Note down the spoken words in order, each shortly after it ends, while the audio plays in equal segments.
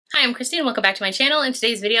Hi, I'm Christy and welcome back to my channel. In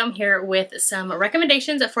today's video, I'm here with some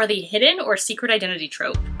recommendations for the hidden or secret identity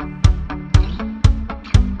trope.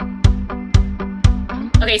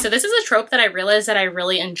 Okay, so this is a trope that I realized that I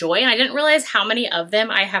really enjoy, and I didn't realize how many of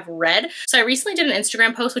them I have read. So I recently did an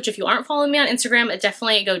Instagram post, which if you aren't following me on Instagram,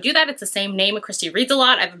 definitely go do that. It's the same name, Christy Reads a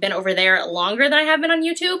Lot. I've been over there longer than I have been on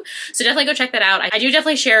YouTube, so definitely go check that out. I do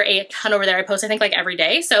definitely share a ton over there. I post, I think, like every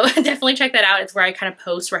day, so definitely check that out. It's where I kind of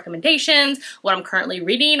post recommendations, what I'm currently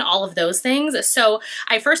reading, all of those things. So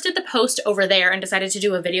I first did the post over there and decided to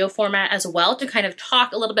do a video format as well to kind of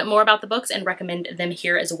talk a little bit more about the books and recommend them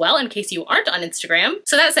here as well in case you aren't on Instagram.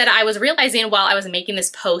 So that said, I was realizing while I was making this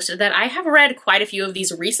post that I have read quite a few of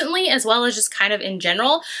these recently, as well as just kind of in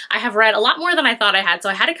general. I have read a lot more than I thought I had, so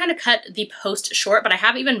I had to kind of cut the post short, but I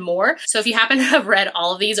have even more. So if you happen to have read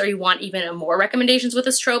all of these or you want even more recommendations with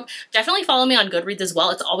this trope, definitely follow me on Goodreads as well.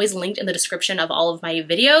 It's always linked in the description of all of my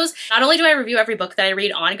videos. Not only do I review every book that I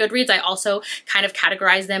read on Goodreads, I also kind of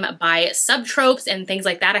categorize them by subtropes and things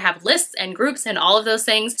like that. I have lists and groups and all of those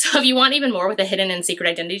things. So if you want even more with the hidden and secret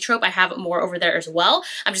identity trope, I have more over there as well.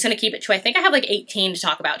 I'm just going to keep it to, I think I have like 18 to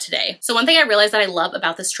talk about today. So one thing I realized that I love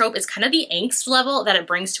about this trope is kind of the angst level that it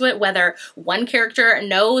brings to it, whether one character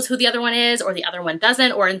knows who the other one is or the other one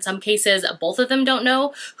doesn't, or in some cases, both of them don't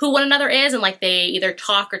know who one another is, and like they either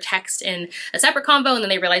talk or text in a separate convo and then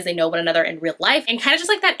they realize they know one another in real life, and kind of just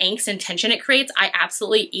like that angst and tension it creates, I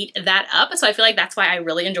absolutely eat that up. So I feel like that's why I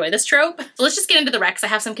really enjoy this trope. So let's just get into the recs. I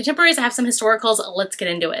have some contemporaries, I have some historicals, let's get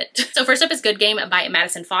into it. So first up is Good Game by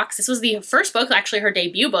Madison Fox. This was the first book, actually her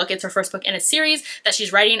debut book. It's her first book in a series that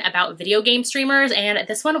she's writing about video game streamers, and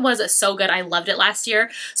this one was so good. I loved it last year.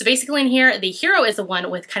 So basically in here, the hero is the one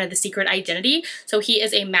with kind of the secret identity. So he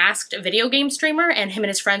is a masked video game streamer, and him and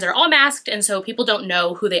his friends are all masked, and so people don't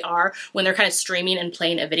know who they are when they're kind of streaming and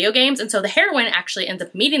playing video games. And so the heroine actually ends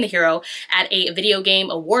up meeting the hero at a video game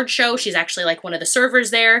award show. She's actually like one of the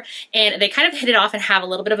servers there, and they kind of hit it off and have a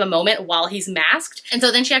little bit of a moment while he's masked. And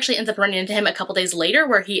so then she actually ends up running into him a couple days later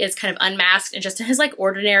where he is kind of unmasked and just in his like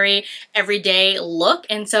ordinary everyday look.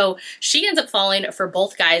 And so she ends up falling for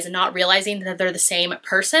both guys and not realizing that they're the same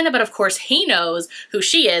person. But of course he knows who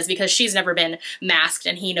she is because she's never been masked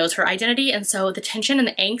and he knows her identity. And so the tension and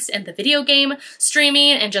the angst and the video game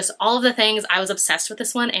streaming and just all of the things, I was obsessed with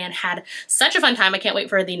this one and had such a fun time. I can't wait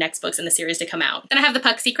for the next books in the series to come out. Then I have The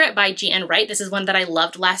Puck Secret by G.N. Wright. This is one that I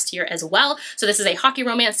loved last year as well. So this is a hockey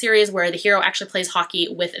romance series where the hero actually plays hockey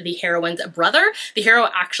with the heroine's brother. The hero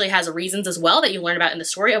actually has reasons as well that you learn about in the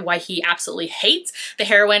story of why he absolutely hates the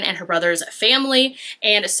heroine and her brother's family.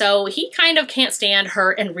 And so he kind of can't stand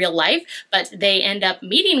her in real life, but they end up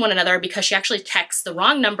meeting one another because she actually texts the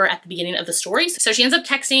wrong number at the beginning of the story. So she ends up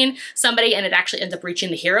texting somebody and it actually ends up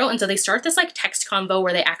reaching the hero. And so they start this like text convo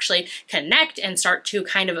where they actually connect and start to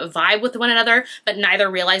kind of vibe with one another, but neither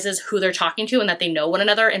realizes who they're talking to and that they know one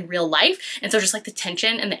another in real life. And so just like the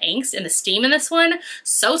tension and the angst and the steam in this one,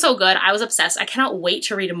 so good. I was obsessed. I cannot wait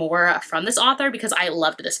to read more from this author because I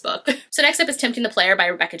loved this book. So next up is Tempting the Player by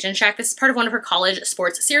Rebecca Jinshak. This is part of one of her college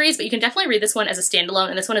sports series, but you can definitely read this one as a standalone,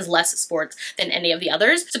 and this one is less sports than any of the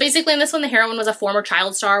others. So basically in this one, the heroine was a former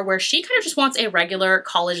child star where she kind of just wants a regular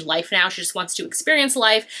college life now. She just wants to experience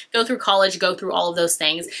life, go through college, go through all of those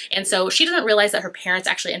things. And so she doesn't realize that her parents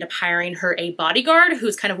actually end up hiring her a bodyguard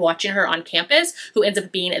who's kind of watching her on campus, who ends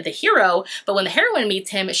up being the hero. But when the heroine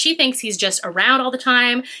meets him, she thinks he's just around all the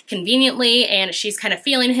time, conveniently, and she's kind of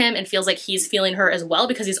feeling him and feels like he's feeling her as well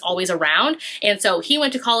because he's always around. And so he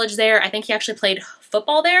went to college there. I think he actually played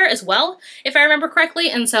football there as well, if I remember correctly.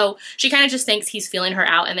 And so she kind of just thinks he's feeling her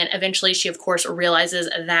out. And then eventually she, of course, realizes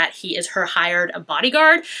that he is her hired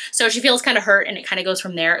bodyguard. So she feels kind of hurt and it kind of goes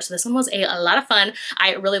from there. So this one was a lot of fun.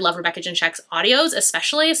 I really love Rebecca Jinshak's audios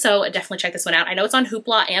especially. So definitely check this one out. I know it's on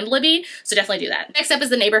Hoopla and Libby, so definitely do that. Next up is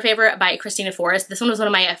The Neighbor Favorite by Christina Forrest. This one was one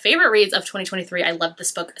of my favorite reads of 2023. I loved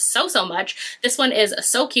this book so much. This one is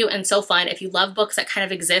so cute and so fun. If you love books that kind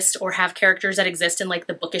of exist or have characters that exist in like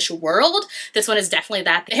the bookish world, this one is definitely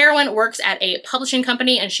that. The heroine works at a publishing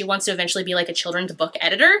company and she wants to eventually be like a children's book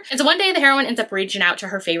editor. And so one day the heroine ends up reaching out to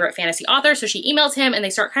her favorite fantasy author. So she emails him and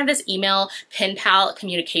they start kind of this email pen pal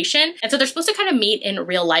communication. And so they're supposed to kind of meet in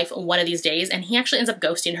real life one of these days, and he actually ends up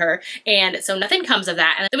ghosting her. And so nothing comes of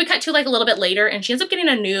that. And then we cut to like a little bit later and she ends up getting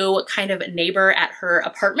a new kind of neighbor at her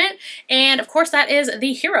apartment. And of course that is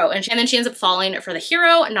the hero. And then she ends up falling for the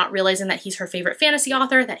hero, not realizing that he's her favorite fantasy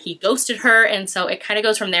author, that he ghosted her. And so it kind of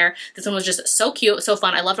goes from there. This one was just so cute. cute, so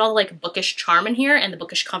fun. I loved all the like bookish charm in here and the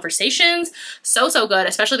bookish conversations. So good,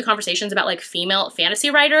 especially the conversations about like female fantasy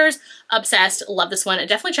writers. Obsessed, love this one.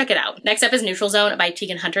 Definitely check it out. Next up is Neutral Zone by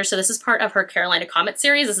Tegan Hunter. So this is part of her Carolina Comet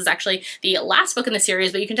series. This is actually the last book in the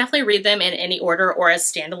series, but you can definitely read them in any order or as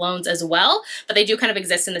standalones as well. But they do kind of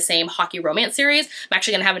exist in the same hockey romance series. I'm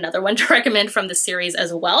actually gonna have another one to recommend from this series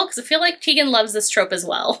as well, because I feel like Tegan loves this trope as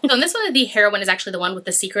well. So in this one, the heroine is actually the one with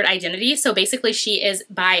the secret identity. So basically she is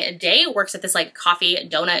by day works at this like coffee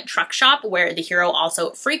donut truck shop where the hero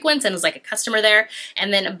also frequents and is like a customer there.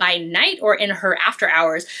 And then by night or in her after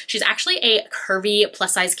hours, she's actually a curvy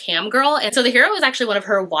plus size cam girl. And so the hero is actually one of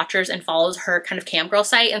her watchers and follows her kind of cam girl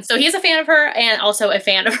site. And so he's a fan of her and also a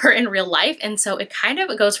fan of her in real life. And so it kind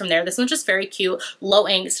of goes from there. This one's just very cute, low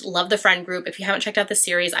angst, love the friend group. If you haven't checked out this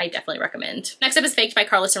series, I definitely recommend. Next up is Faked by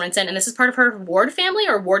Carla Sorensen. And this is part of her Ward family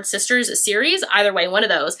or Ward sisters series. Either way, one of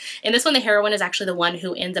those. In this one, the heroine is actually the one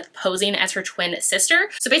who ends up posing as her twin sister.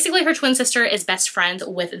 So basically her twin sister is best friends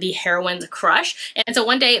with the heroine's crush. And so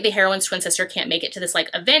one day the heroine's twin sister can't make it to this like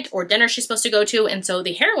event or dinner she's supposed to go to, and so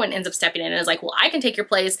the heroine ends up stepping in and is like, well, I can take your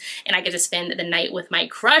place and I get to spend the night with my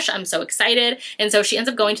crush. I'm so excited. And so she ends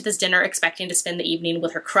up going to this dinner expecting to spend the evening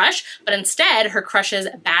with her crush, but instead her crush's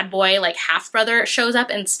bad boy like half brother shows up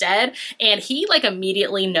instead, and he like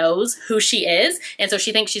immediately knows who she is, and so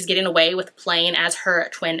she thinks she's getting away with playing as her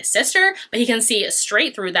twin sister, but he can see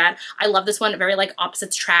straight through that. I love this one, very like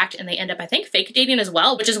opposites attract, and they end up I think fake dating as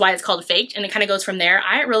well, which is why it's called Faked, and it kind of goes from there.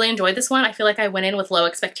 I really enjoyed this one. I feel like I went in with low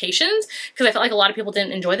expectations because I felt like a lot of people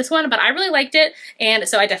didn't enjoy this one, but I really liked it, and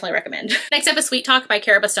so I definitely recommend. Next up is Sweet Talk by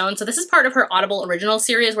Cara Bastone. So this is part of her Audible original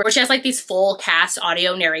series where she has like these full cast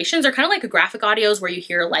audio narrations. They're kind of like graphic audios where you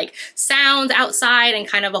hear like sounds outside and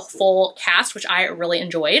kind of a full cast, which I really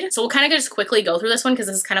enjoyed. So we'll kind of just quickly go through this one because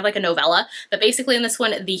this is kind of like a novella, but basically in this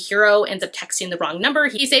one, the hero ends up texting the wrong number.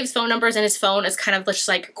 He saves phone numbers and his phone is kind of just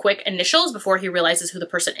like quick initials before he realizes who the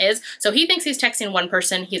person is. So he thinks he's texting one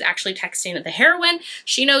person. He's actually texting the heroine.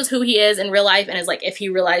 She knows who he is in real life and is like, if he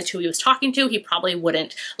realized who he was talking to, he probably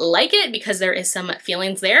wouldn't like it because there is some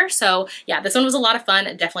feelings there. So yeah, this one was a lot of fun.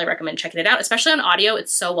 Definitely recommend checking it out, especially on audio.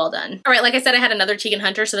 It's so well done. All right, like I said, I had another Tegan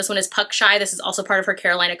Hunter. So this one is Puck Shy. This is also part of her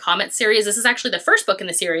Carolina Comet series. This is actually the first book in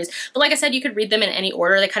the series, but like I said, you could read them in any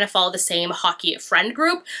order. They kind of follow the same hockey friend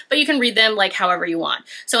group, but you can read them like however you want.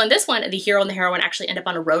 So in this one, the hero and the heroine actually end up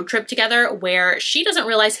on a road trip together where she doesn't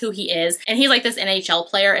realize who he is, and he's like this NHL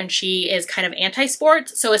player and she is kind of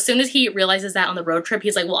anti-sports. So as soon as he realizes that on the road trip,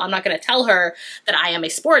 he's like, well, I'm not going to tell her that I am a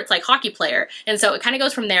sports like hockey player. And so it kind of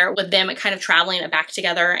goes from there with them kind of traveling back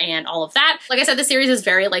together and all of that. Like I said, the series is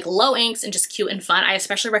very like low angst and just cute and fun. I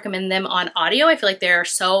especially recommend them on audio. I feel like they're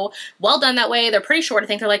so well done that way. They're pretty short. I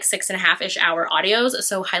think they're like 6.5-ish hour audios.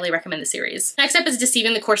 So highly recommend the series. Next up is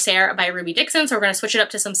Deceiving the Corsair by Ruby Dixon. So we're going to switch it up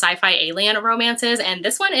to some sci-fi alien romances. And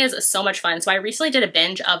this one is so much fun. So I recently did a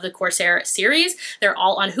binge of the Corsair series. They're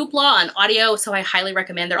all on Hoopla on audio. So I highly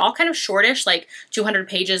recommend. They're all kind of shortish, like 200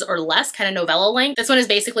 pages or less, kind of novella length. This one is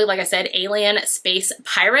basically, like I said, alien space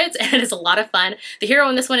pirates, and it is a lot of fun. The hero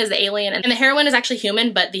in this one is the alien, and the heroine is actually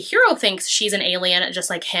human, but the hero thinks she's an alien just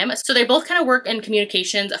like him. So they both kind of work in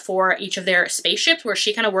communications for each of their spaceships, where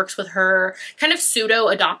she kind of works with her kind of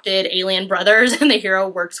pseudo-adopted alien brothers, and the hero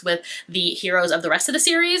works with the heroes of the rest of the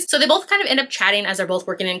series. So they both kind of end up chatting as they're both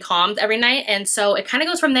working in comms every night, and so it kind of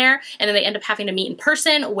goes from there, and then they end up having to meet in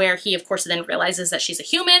person, where he, of course, then realizes that she's a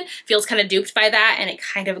human, feels kind of duped by that, and it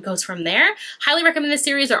kind of goes from there. Highly recommend this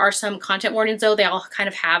series. There are some content warnings though. They all kind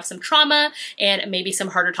of have some trauma and maybe some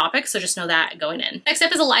harder topics, so just know that going in. Next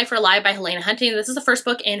up is A Lie for a Lie by Helena Hunting. This is the first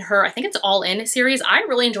book in her, I think it's All In series. I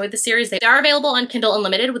really enjoyed the series. They are available on Kindle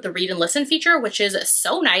Unlimited with the read and listen feature, which is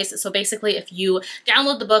so nice. So basically, if you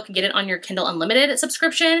download the book, get it on your Kindle Unlimited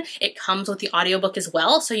subscription, it comes with the audiobook as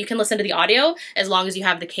well. So you can listen to the audio as long as you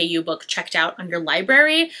have the KU book checked out on your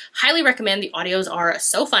library. Highly recommend. The audios are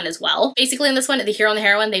so fun as well. Basically in this one, the hero and the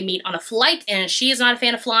heroine, they meet on a flight, and she is not a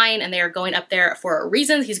fan of flying, and they are going up there for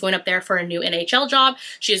reasons. He's going up there for a new NHL job.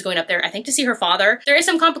 She is going up there, I think, to see her father. There is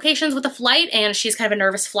some complications with the flight, and she's kind of a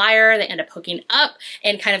nervous flyer. They end up hooking up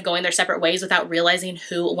and kind of going their separate ways without realizing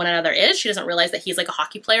who one another is. She doesn't realize that he's like a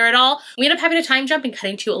hockey player at all. We end up having a time jump and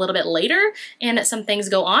cutting to a little bit later, and some things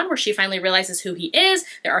go on where she finally realizes who he is.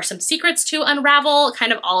 There are some secrets to unravel,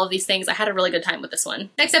 kind of all of these things. I had a really good time with this one.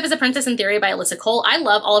 Next up is A Princess in Theory by Alyssa Cole. I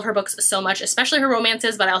love all of her books so much, especially her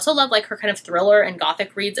romances, but I also love like her kind of thriller and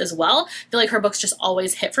gothic reads as well. I feel like her books just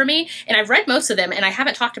always hit for me, and I've read most of them and I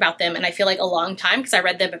haven't talked about them and I feel like a long time because I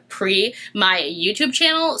read them pre my YouTube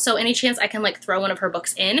channel, so any chance I can like throw one of her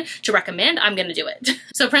books in to recommend, I'm gonna do it.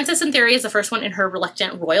 So Princess in Theory is the first one in her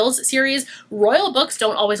Reluctant Royals series. Royal books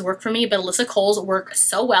don't always work for me, but Alyssa Cole's work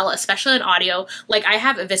so well, especially in audio. Like, I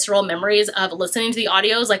have visceral memories of listening to the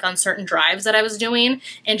audios like on certain drives that I was doing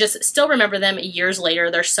and just still remember them years later.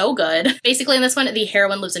 They're so good. Basically in this one, the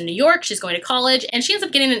heroine lives in New York. She's going to college and she ends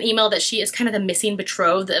up getting an email that she is kind of the missing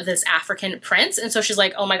betrothed of this African prince. And so she's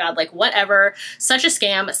like, oh my God, like whatever, such a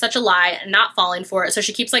scam, such a lie, not falling for it. So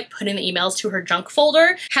she keeps like putting the emails to her junk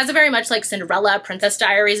folder. Has a very much like Cinderella, Princess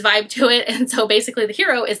Diaries vibe to it. And so basically the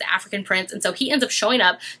hero is the African prince. And so he ends up showing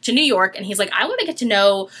up to New York and he's like, I want to get to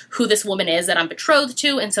know who this woman is that I'm betrothed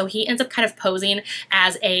to. And so he ends up kind of posing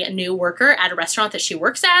as a new worker at a restaurant that she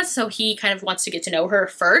works as. So he kind of wants to get to know her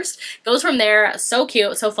first. Goes from there. So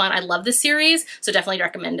cute, so fun. I love this series. So definitely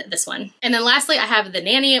recommend this one. And then lastly, I have The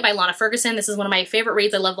Nanny by Lana Ferguson. This is one of my favorite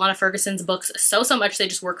reads. I love Lana Ferguson's books so much. They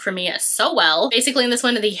just work for me so well. Basically in this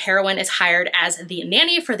one, the heroine is hired as the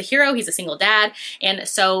nanny for the hero. He's a single dad. And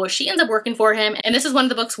so she ends up working for him. And this is one of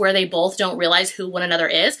the books where they both don't realize who one another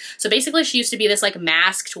is. So basically she used to be this like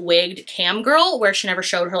masked, wigged cam girl where she never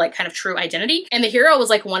showed her like kind of true identity. And the hero was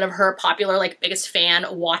like one of her popular like biggest fan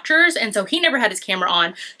watchers. And so he never had his camera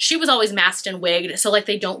on. She was always masked and wigged. So like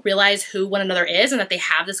they don't realize who one another is and that they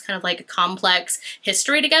have this kind of like complex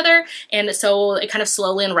history together. And so it kind of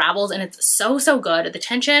slowly unravels and it's so good. The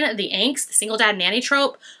tension, the angst, the single dad nanny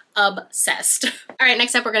trope, obsessed. All right,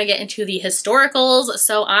 next up we're going to get into the historicals.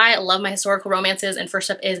 So I love my historical romances, and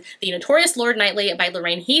first up is The Notorious Lord Knightley by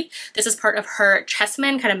Lorraine Heath. This is part of her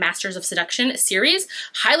Chessmen kind of Masters of Seduction series.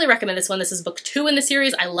 Highly recommend this one. This is book 2 in the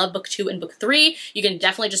series. I love book 2 and book 3. You can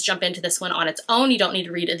definitely just jump into this one on its own. You don't need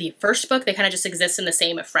to read the first book. They kind of just exist in the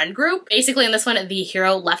same friend group. Basically in this one, the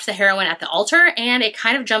hero left the heroine at the altar, and it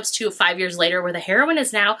kind of jumps to 5 years later where the heroine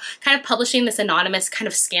is now kind of publishing this anonymous kind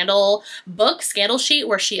of scandal book, scandal sheet,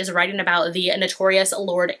 where she is writing about the notorious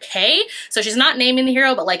Lord K. So she's not naming the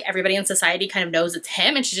hero, but like everybody in society kind of knows it's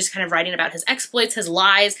him, and she's just kind of writing about his exploits, his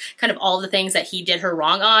lies, kind of all the things that he did her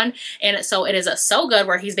wrong on. And so it is so good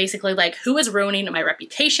where he's basically like, who is ruining my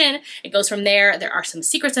reputation? It goes from there. There are some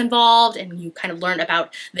secrets involved, and you kind of learn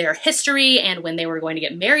about their history and when they were going to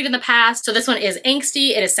get married in the past. So this one is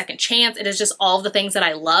angsty. It is second chance. It is just all of the things that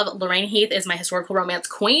I love. Lorraine Heath is my historical romance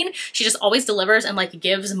queen. She just always delivers and like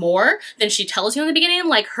gives more than she tells you in the beginning.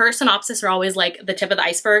 Like her synopsis are always like the tip of the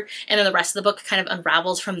iceberg, and then the rest of the book kind of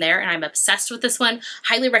unravels from there, and I'm obsessed with this one.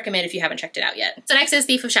 Highly recommend if you haven't checked it out yet. So next is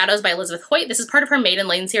Thief of Shadows by Elizabeth Hoyt. This is part of her Maiden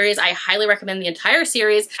Lane series. I highly recommend the entire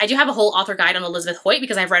series. I do have a whole author guide on Elizabeth Hoyt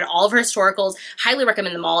because I've read all of her historicals. Highly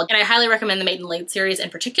recommend them all, and I highly recommend the Maiden Lane series in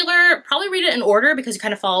particular. Probably read it in order because you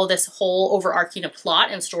kind of follow this whole overarching plot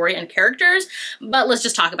and story and characters, but let's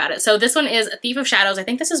just talk about it. So this one is Thief of Shadows. I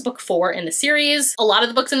think this is book 4 in the series. A lot of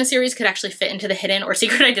the books in the series could actually fit into the hidden or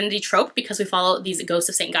secret identity trope because we follow these ghosts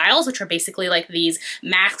of St. Giles, which are basically like these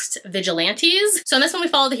masked vigilantes. So in this one, we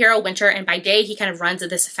follow the hero Winter, and by day he kind of runs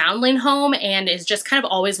this foundling home and is just kind of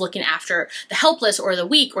always looking after the helpless or the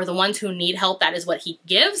weak or the ones who need help. That is what he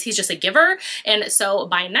gives. He's just a giver. And so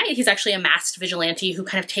by night, he's actually a masked vigilante who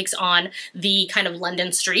kind of takes on the kind of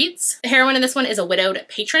London streets. The heroine in this one is a widowed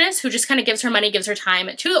patroness who just kind of gives her money, gives her time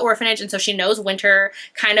to the orphanage, and so she knows Winter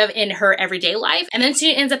kind of in her everyday life. And then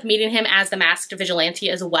she ends up meeting him as the masked vigilante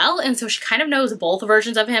as well, and so she kind of knows both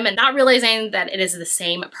versions of him and not realizing that it is the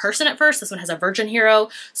same person at first. This one has a virgin hero.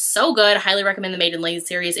 So good. Highly recommend the Maiden Lane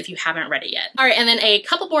series if you haven't read it yet. All right, and then a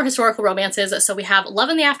couple more historical romances. So we have Love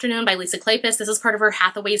in the Afternoon by Lisa Kleypas. This is part of her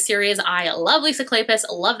Hathaways series. I love Lisa Kleypas,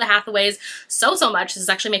 love the Hathaways so much. This is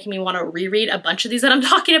actually making me want to reread a bunch of these that I'm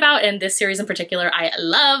talking about, and this series in particular I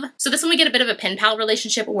love. So this one we get a bit of a pen pal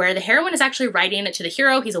relationship where the heroine is actually writing to the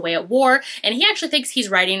hero. He's away at war, and he actually thinks he's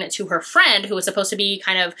writing to her friend who was supposed to be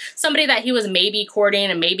kind of somebody that he was maybe courting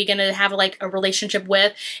and maybe gonna have like a relationship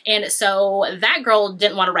with. And so that girl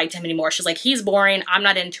didn't want to write to him anymore. She's like, he's boring, I'm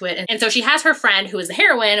not into it. And so she has her friend who is the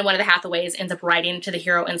heroine, and one of the Hathaways ends up writing to the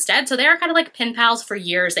hero instead. So they're kind of like pen pals for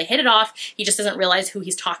years. They hit it off. He just doesn't realize who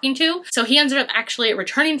he's talking to. So he ends up actually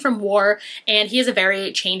returning from war, and he is a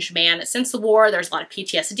very changed man since the war. There's a lot of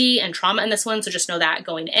PTSD and trauma in this one, so just know that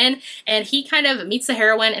going in. And he kind of meets the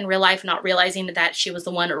heroine in real life, not realizing that she was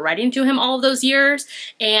the one writing to him all of those years.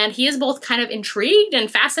 And he is both kind of intrigued and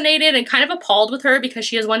fascinated and kind of appalled with her because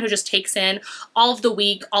she is one who just takes in all of the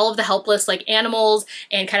weak, all of the helpless like animals,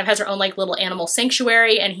 and kind of has her own like little animal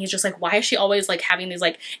sanctuary. And he's just like, why is she always like having these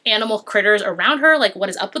like animal critters around her? Like, what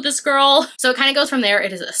is up with this girl? So it kind of goes from there.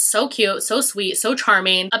 It is so cute, so sweet, so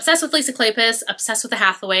charming. Obsessed with Lisa Kleypas, obsessed with the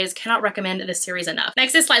Hathaways. Cannot recommend this series enough.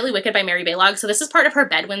 Next is Slightly Wicked by Mary Baylog. So this is part of her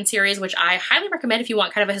Bedouin series, which I highly recommend if you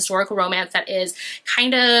want kind of a historical romance that is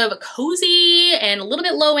kind of cozy heroine, a little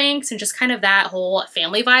bit low angst and just kind of that whole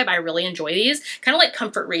family vibe. I really enjoy these. Kind of like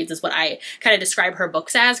comfort reads is what I kind of describe her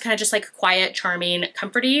books as, kind of just like quiet, charming,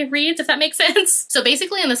 comforty reads, if that makes sense. So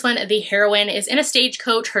basically in this one, the heroine is in a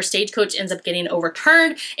stagecoach. Her stagecoach ends up getting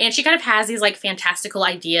overturned and she kind of has these like fantastical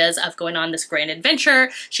ideas of going on this grand adventure.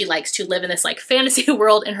 She likes to live in this like fantasy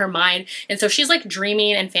world in her mind. And so she's like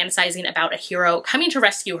dreaming and fantasizing about a hero coming to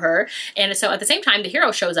rescue her. And so at the same time, the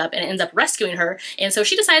hero shows up and ends up rescuing her. And so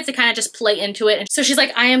she decides to kind of just play into it. And so she's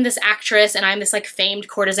like, I am this actress and I'm this like famed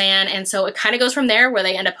courtesan. And so it kind of goes from there where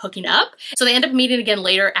they end up hooking up. So they end up meeting again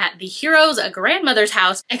later at the hero's grandmother's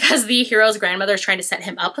house because the hero's grandmother is trying to set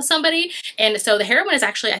him up with somebody. And so the heroine is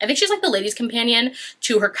actually, I think she's like the lady's companion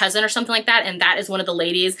to her cousin or something like that. And that is one of the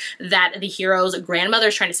ladies that the hero's grandmother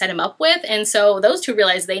is trying to set him up with. And so those two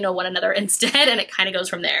realize they know one another instead, and it kind of goes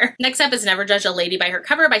from there. Next up is Never Judge a Lady by Her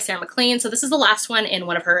Cover by Sarah McLean. So this is the last one in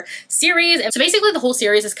one of her series. And so basically the whole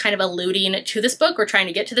series is kind of alluding to this book or trying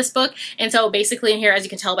to get to this book. And so basically in here, as you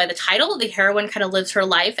can tell by the title, the heroine kind of lives her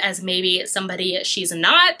life as maybe somebody she's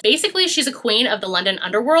not. Basically, she's a queen of the London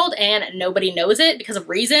underworld and nobody knows it because of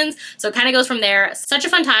reasons. So it kind of goes from there. Such a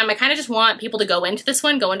fun time. I kind of just want people to go into this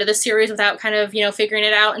one, go into this series without kind of, you know, figuring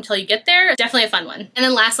it out until you get there. Definitely a fun one. And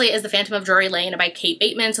then lastly is The Phantom of Drury Lane by Kate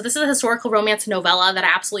Bateman. So this is a historical romance novella that I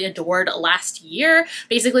absolutely adored last year.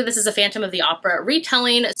 Basically, this is a Phantom of the Opera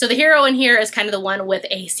retelling. So the hero in here is kind of the one with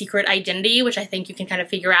a secret identity, which I think you can kind of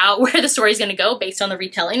figure out where the story is going to go based on the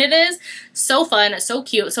retelling it is. So fun, so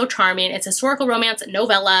cute, so charming. It's a historical romance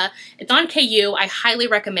novella. It's on KU. I highly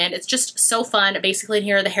recommend. It's just so fun. Basically in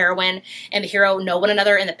here, the heroine and the hero know one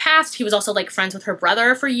another in the past. He was also like friends with her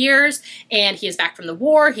brother for years and he is back from the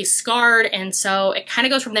war. He's scarred. And so it kind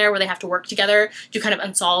of goes from there where they have to work together to kind of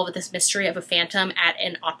unsolve this mystery of a phantom at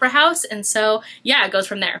an opera house. And so yeah, it goes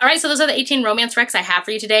from there. All right, so those are the 18 romance recs I have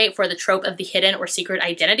for you today for the trope of the hidden or secret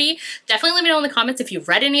identity. Definitely let me know in the comments if you've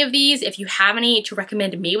read any of these, if you have any to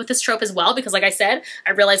recommend me with this trope as well, because like I said,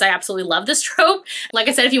 I realize I absolutely love this trope. Like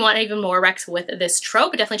I said, if you want even more recs with this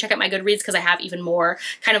trope, definitely check out my Goodreads because I have even more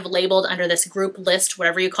kind of labeled under this group list,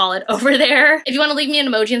 whatever you call it, over there. If you want to leave me an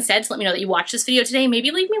emoji instead to let me know that you watched this video today,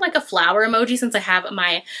 maybe leave me like a flower emoji since I have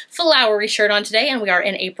my flowery shirt on today and we are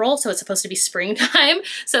in April, so it's supposed to be springtime.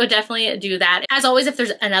 So definitely do that. As always, if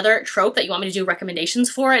there's another trope that you want me to do recommendations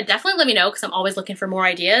for, definitely let me know because I'm always looking for more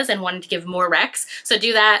ideas and wanting to give more recs. So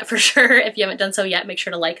do that for sure. If you haven't done so yet, make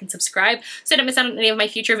sure to like and subscribe so you don't miss out on any of my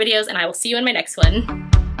future videos, and I will see you in my next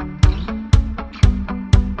one.